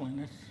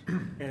counseling.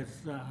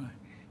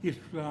 He's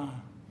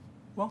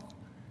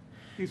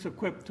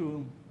equipped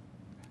to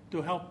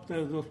help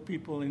those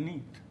people in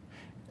need.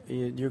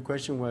 Your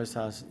question was,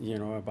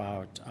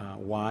 about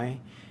why,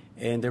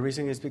 and the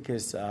reason is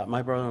because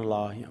my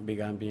brother-in-law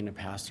began being a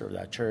pastor of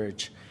that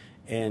church,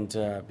 and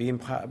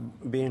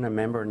being a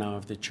member now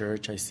of the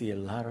church, I see a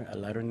lot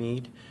of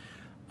need,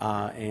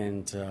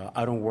 and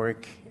I don't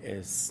work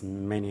as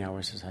many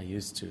hours as I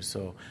used to,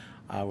 so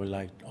I would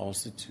like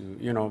also to,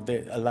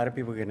 a lot of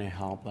people are going to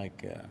help,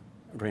 like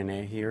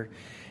Renee here.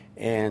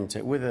 And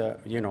with a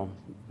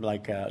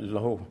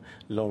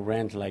low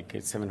rent, like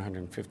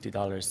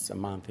 $750 a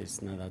month,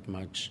 is not that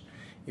much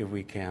if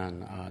we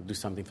can do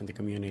something for the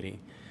community.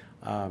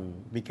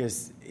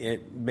 because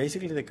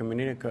basically the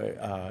community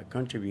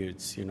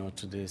contributes,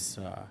 to this,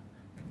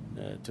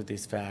 to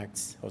these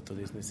facts or to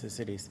these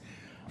necessities,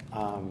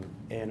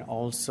 and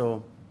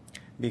also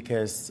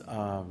because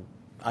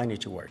I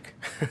need to work.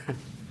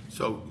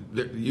 So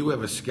you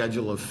have a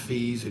schedule of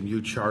fees and you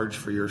charge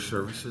for your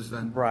services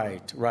then?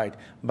 Right.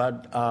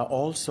 But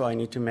also I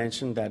need to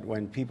mention that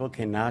when people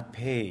cannot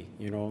pay,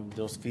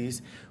 those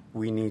fees,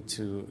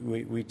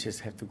 we just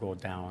have to go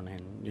down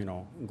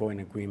and, go in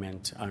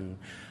agreement on,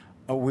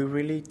 we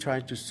really try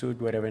to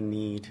suit whatever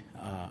need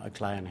a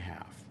client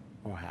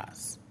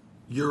has.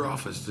 Your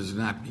office does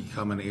not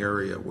become an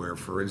area where,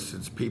 for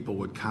instance, people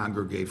would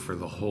congregate for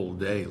the whole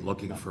day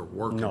looking for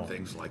work and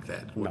things like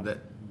that, would that?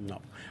 No.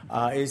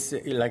 It's,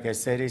 like I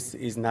said,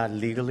 it's not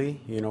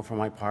legally, for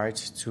my part,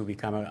 to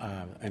become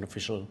an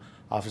official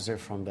officer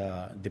from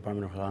the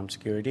Department of Homeland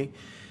Security,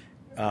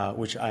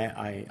 which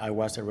I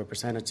was a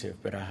representative,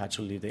 but I had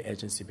to leave the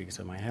agency because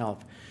of my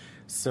health.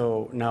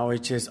 So now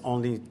it's just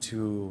only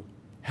to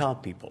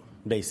help people,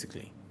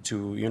 basically,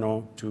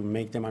 to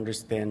make them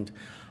understand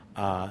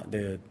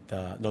the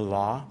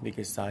law,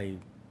 because I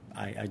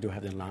do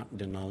have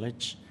the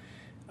knowledge.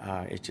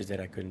 It's just that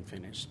I couldn't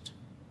finish.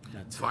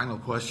 Final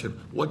question.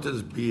 What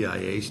does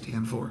BIA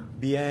stand for?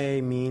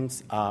 BIA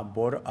means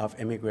Board of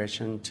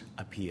Immigration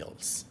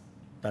Appeals.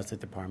 That's the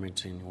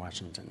department in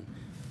Washington.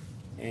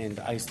 And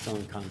I still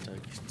in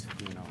contact,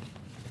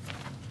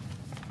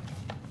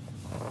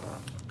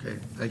 Okay,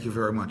 thank you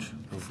very much.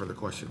 No further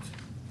questions.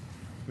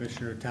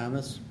 Commissioner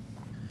Thomas?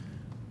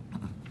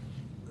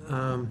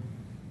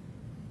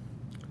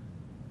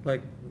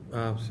 Like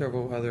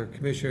several other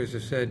commissioners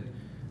have said,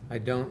 I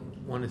don't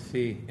want to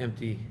see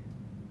empty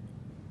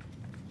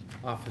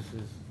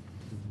offices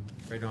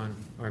right on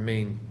our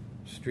main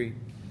street.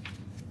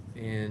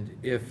 And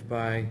if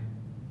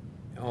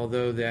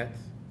although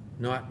that's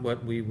not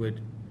what we would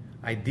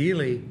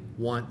ideally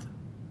want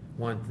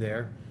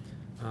there,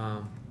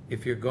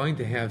 if you're going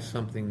to have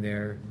something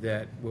there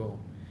that will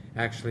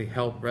actually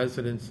help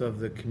residents of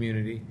the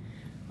community,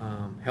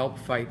 help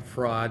fight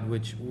fraud,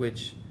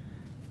 which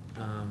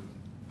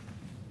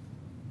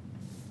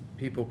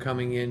people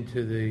coming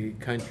into the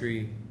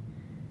country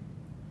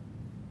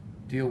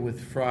deal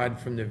with fraud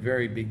from the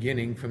very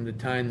beginning, from the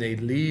time they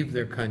leave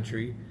their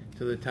country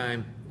to the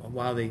time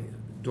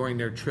during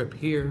their trip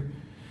here,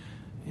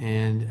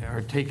 and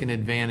are taken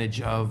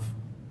advantage of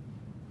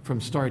from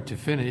start to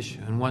finish.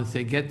 And once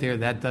they get there,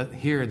 that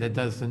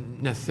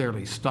doesn't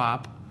necessarily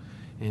stop,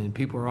 and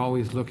people are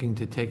always looking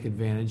to take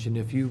advantage. And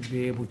if you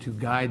be able to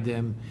guide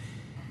them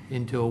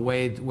into a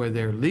way where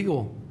they're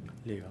legal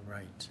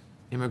right,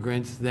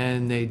 immigrants,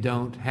 then they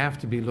don't have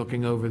to be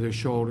looking over their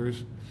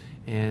shoulders,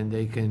 and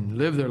they can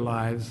live their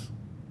lives.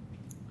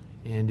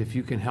 And if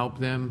you can help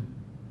them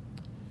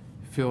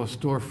fill a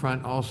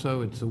storefront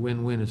also, it's a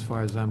win-win as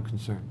far as I'm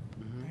concerned.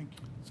 Thank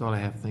you. That's all I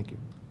have. Thank you.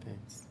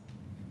 Thanks.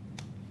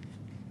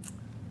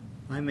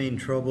 My main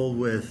trouble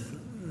with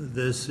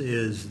this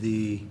is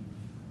the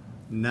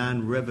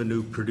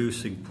non-revenue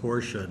producing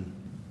portion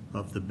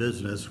of the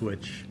business,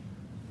 which,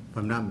 if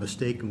I'm not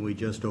mistaken, we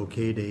just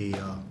okayed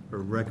or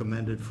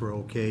recommended for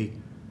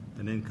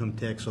an income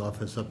tax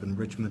office up in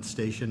Richmond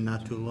Station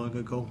not too long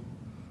ago,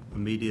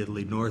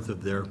 immediately north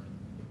of there.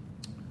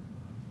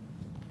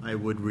 I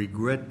would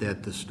regret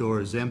that the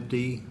store is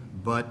empty,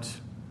 but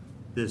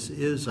this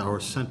is our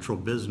central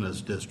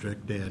business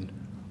district, and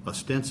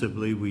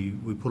ostensibly we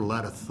put a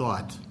lot of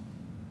thought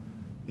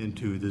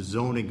into the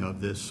zoning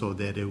of this so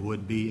that it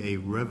would be a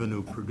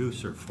revenue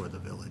producer for the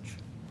village.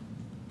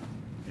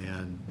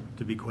 And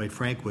to be quite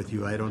frank with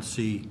you, I don't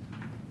see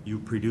you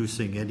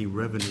producing any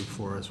revenue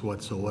for us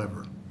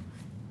whatsoever.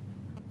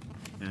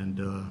 And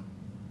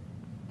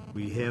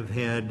we have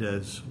had,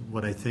 as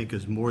what I think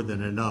is more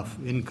than enough,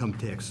 income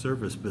tax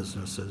service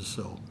businesses,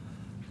 so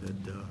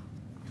that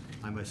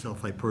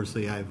I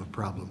personally have a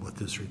problem with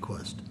this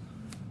request.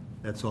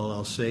 That's all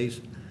I'll say.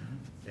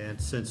 And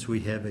since we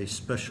have a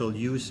special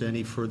use,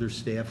 any further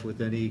staff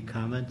with any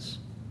comments?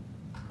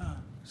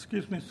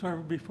 Excuse me, sir,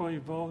 before you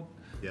vote.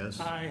 Yes.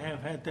 I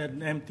have had that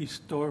empty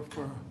store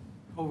for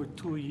over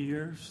 2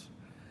 years,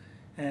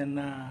 and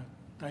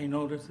I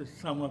noticed that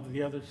some of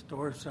the other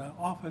stores'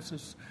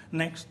 offices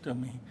next to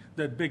me,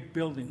 that big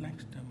building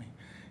next to me,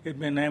 had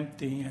been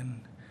empty,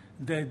 and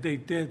they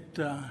did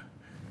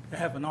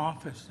have an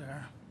office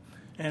there.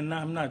 And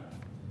I'm not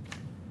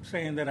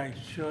saying that I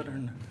should or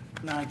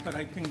not, but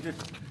I think this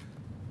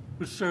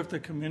would serve the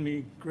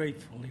community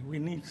gratefully. We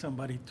need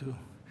somebody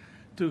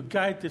to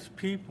guide these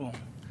people,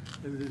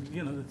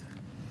 the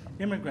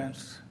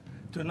immigrants,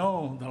 to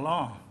know the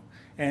law.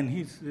 And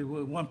he's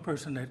one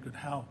person that could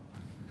help.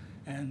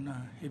 And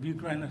if you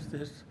grant us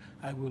this,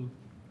 I will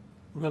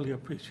really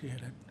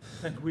appreciate it.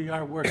 And we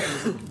are working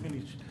with the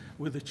community,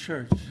 with the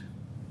church.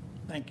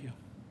 Thank you.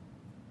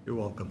 You're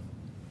welcome.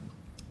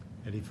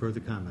 Any further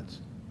comments?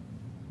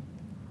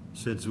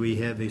 Since we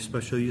have a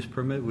special use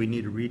permit, we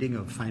need a reading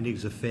of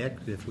findings of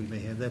fact, if we may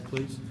have that,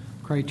 please.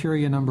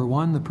 Criteria number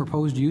 1, the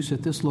proposed use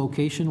at this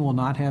location will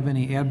not have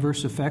any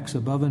adverse effects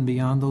above and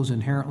beyond those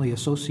inherently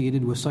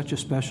associated with such a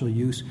special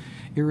use,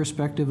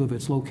 irrespective of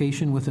its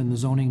location within the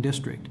zoning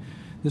district.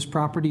 This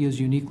property is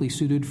uniquely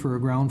suited for a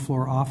ground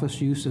floor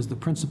office use as the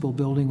principal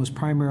building was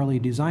primarily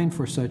designed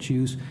for such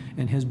use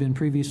and has been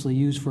previously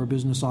used for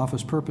business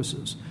office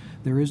purposes.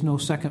 There is no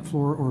second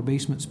floor or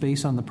basement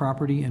space on the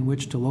property in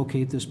which to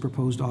locate this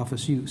proposed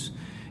office use.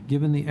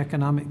 Given the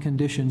economic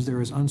conditions,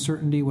 there is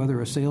uncertainty whether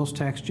a sales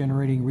tax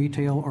generating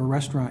retail or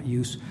restaurant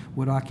use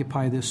would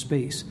occupy this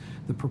space.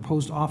 The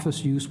proposed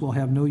office use will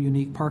have no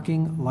unique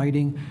parking,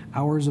 lighting,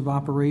 hours of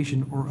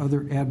operation, or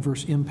other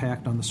adverse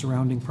impact on the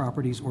surrounding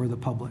properties or the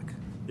public.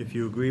 If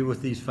you agree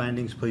with these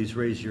findings, please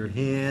raise your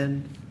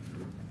hand.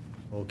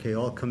 Okay,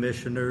 all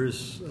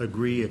commissioners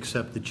agree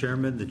except the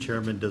chairman. The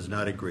chairman does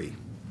not agree.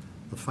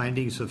 The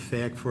findings of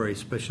fact for a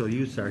special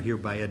use are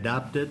hereby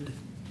adopted.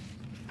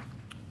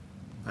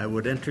 I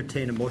would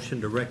entertain a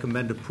motion to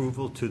recommend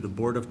approval to the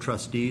Board of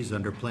Trustees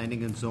under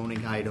Planning and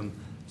Zoning Item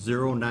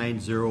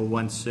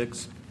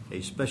 09016, a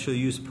special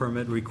use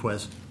permit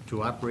request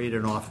to operate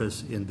an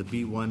office in the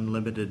B1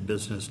 Limited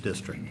Business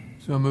District.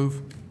 So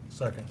move.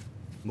 Second.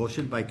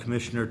 Motion by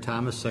Commissioner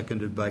Thomas,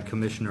 seconded by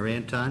Commissioner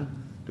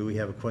Anton. Do we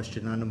have a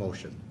question on the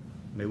motion?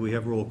 May we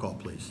have roll call,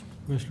 please?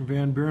 Commissioner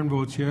Van Buren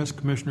votes yes.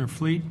 Commissioner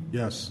Fleet?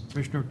 Yes.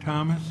 Commissioner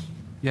Thomas?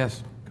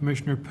 Yes.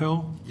 Commissioner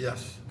Pill?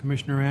 Yes.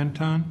 Commissioner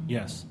Anton?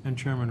 Yes. And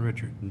Chairman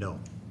Richard? No.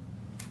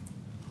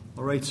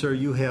 All right, sir,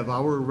 you have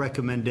our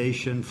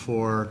recommendation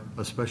for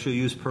a special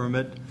use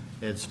permit,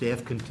 and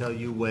staff can tell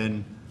you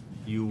when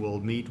you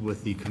will meet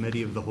with the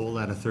Committee of the Whole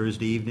on a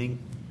Thursday evening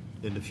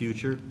in the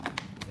future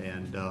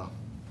and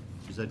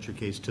present your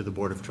case to the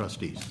Board of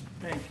Trustees.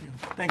 Thank you.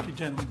 Thank you,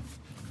 gentlemen.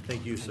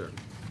 Thank you, sir.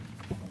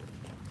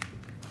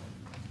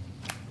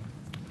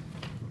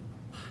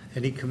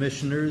 Any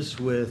commissioners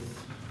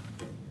with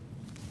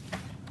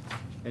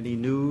any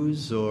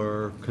news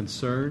or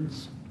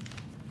concerns?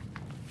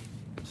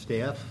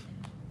 Staff?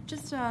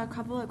 Just a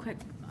couple of quick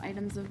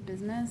items of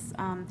business.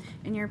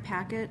 In your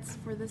packets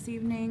for this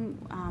evening,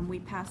 we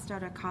passed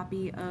out a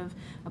copy of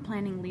a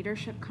planning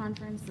leadership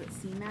conference that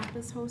CMAP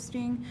is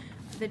hosting.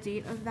 The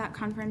date of that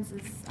conference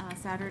is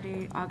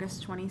Saturday,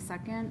 August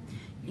 22nd,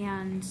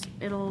 and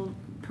it'll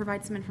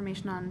provide some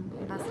information on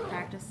best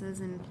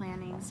practices in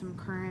planning, some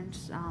current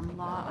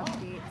law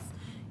updates,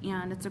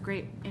 and it's a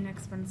great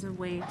inexpensive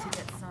way to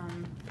get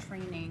some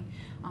training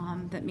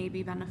that may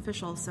be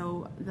beneficial.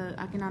 So the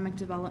Economic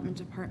Development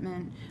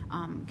Department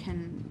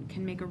can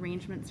make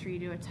arrangements for you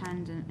to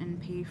attend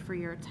and pay for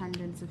your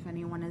attendance if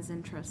anyone is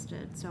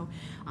interested. So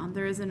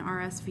there is an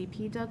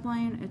RSVP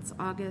deadline. It's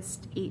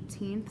August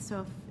 18th,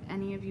 so if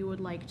any of you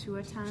would like to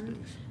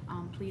attend,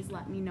 please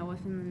let me know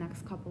within the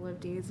next couple of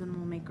days and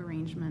we'll make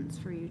arrangements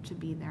for you to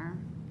be there.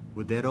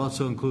 Would that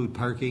also include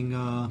parking,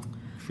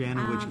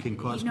 Shannon, which can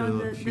cost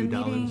a few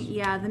dollars?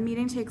 Yeah, the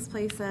meeting takes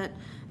place at,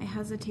 I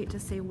hesitate to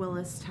say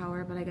Willis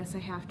Tower, but I guess I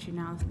have to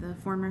now, the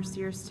former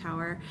Sears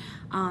Tower,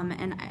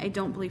 and I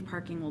don't believe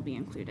parking will be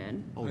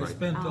included. I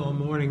spent all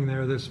morning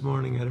there this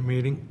morning at a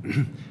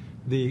meeting.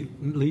 The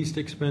least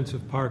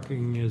expensive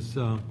parking is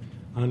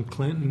on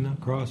Clinton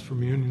across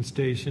from Union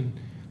Station,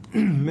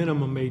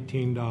 minimum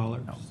 $18.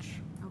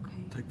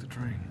 Okay. Take the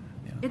train.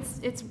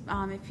 It's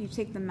if you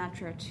take the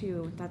metro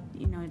too, that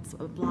it's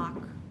a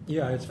block.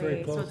 Yeah, it's very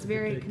away, close. so it's if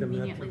very you take the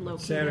conveniently Metro.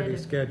 located. Saturday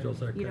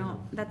schedules are You kind of.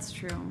 don't. That's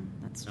true.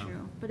 That's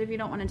true. But if you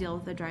don't want to deal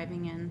with the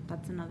driving in,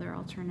 that's another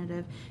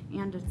alternative,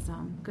 and it's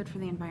good for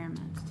the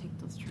environment to take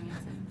those trains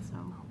in. So,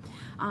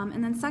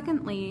 and then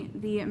secondly,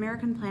 the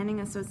American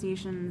Planning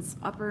Association's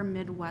Upper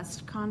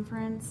Midwest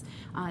Conference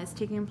is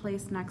taking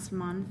place next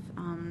month.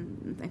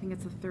 I think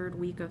it's the third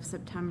week of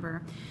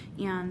September,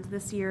 and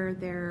this year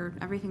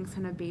everything's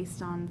kind of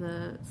based on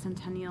the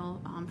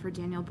centennial for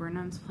Daniel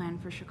Burnham's plan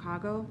for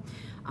Chicago.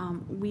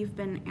 We've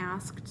been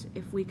asked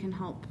if we can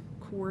help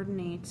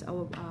coordinate a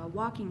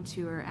walking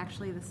tour.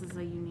 Actually, this is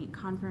a unique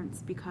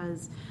conference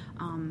because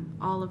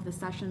all of the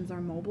sessions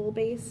are mobile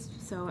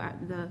based. So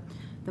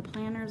the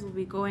planners will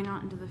be going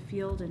out into the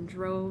field in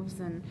droves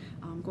and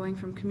going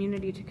from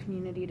community to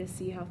community to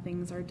see how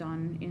things are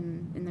done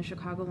in the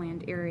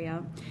Chicagoland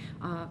area.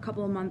 A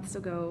couple of months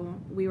ago,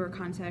 we were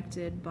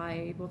contacted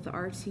by both the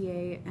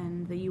RTA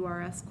and the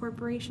URS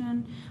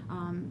Corporation.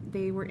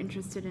 They were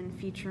interested in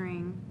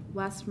featuring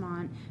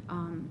Westmont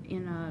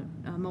in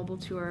a mobile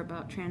tour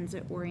about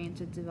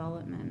transit-oriented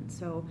development.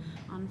 So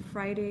on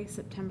Friday,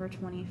 September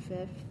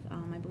 25th,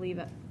 I believe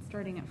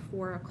starting at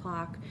 4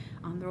 o'clock,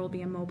 there will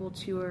be a mobile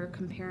tour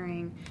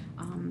comparing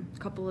a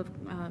couple of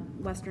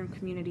western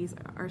communities.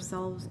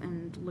 Ourselves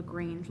and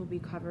LaGrange will be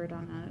covered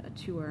on a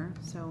tour.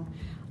 So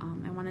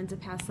I wanted to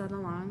pass that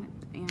along,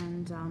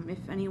 and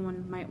if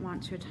anyone might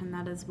want to attend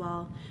that as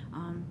well,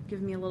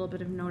 give me a little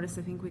bit of notice.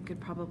 I think we could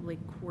probably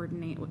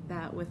coordinate with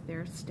that with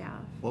their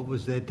staff. What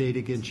was that date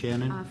again,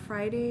 Shannon?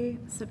 Friday,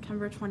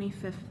 September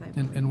 25th, I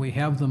believe. And we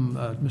have them,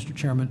 Mr.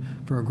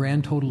 Chairman, for a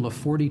grand total of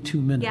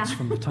 42 minutes Yeah.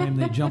 from the time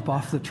they jump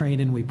off the train train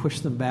in, we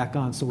push them back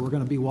on. So we're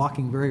going to be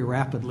walking very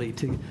rapidly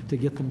to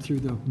get them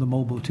through the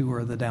mobile tour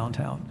of the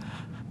downtown.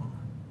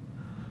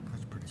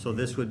 So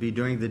this would be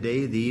during the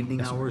day, the evening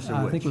hours, or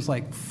I which? think it was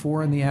like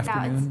 4 in the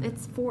afternoon. Yeah,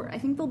 it's 4. I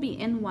think they'll be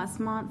in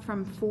Westmont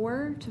from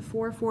 4 to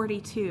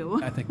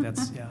 4:42. I think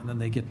that's, yeah, and then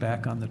they get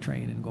back on the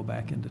train and go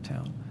back into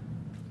town.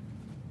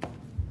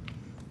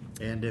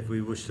 And if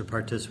we wish to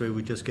participate,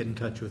 we just get in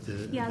touch with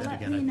the Yeah, event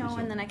let again, me I know, presume.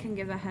 and then I can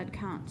give a head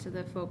count to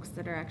the folks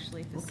that are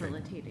actually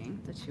facilitating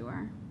the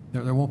tour.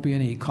 There won't be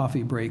any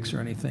coffee breaks or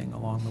anything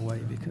along the way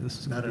because this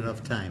is Not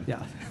enough time.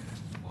 Yeah.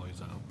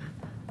 Always out.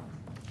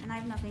 And I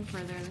have nothing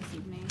further this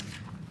evening.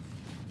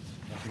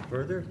 Nothing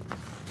further?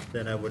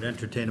 Then I would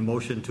entertain a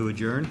motion to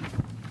adjourn.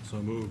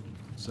 So moved.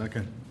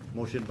 Second.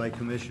 Motion by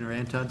Commissioner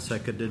Anton,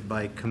 seconded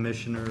by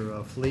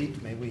Commissioner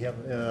Fleet. May we have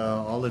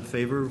all in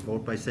favor,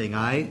 vote by saying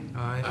aye.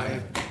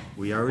 Aye.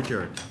 We are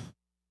adjourned.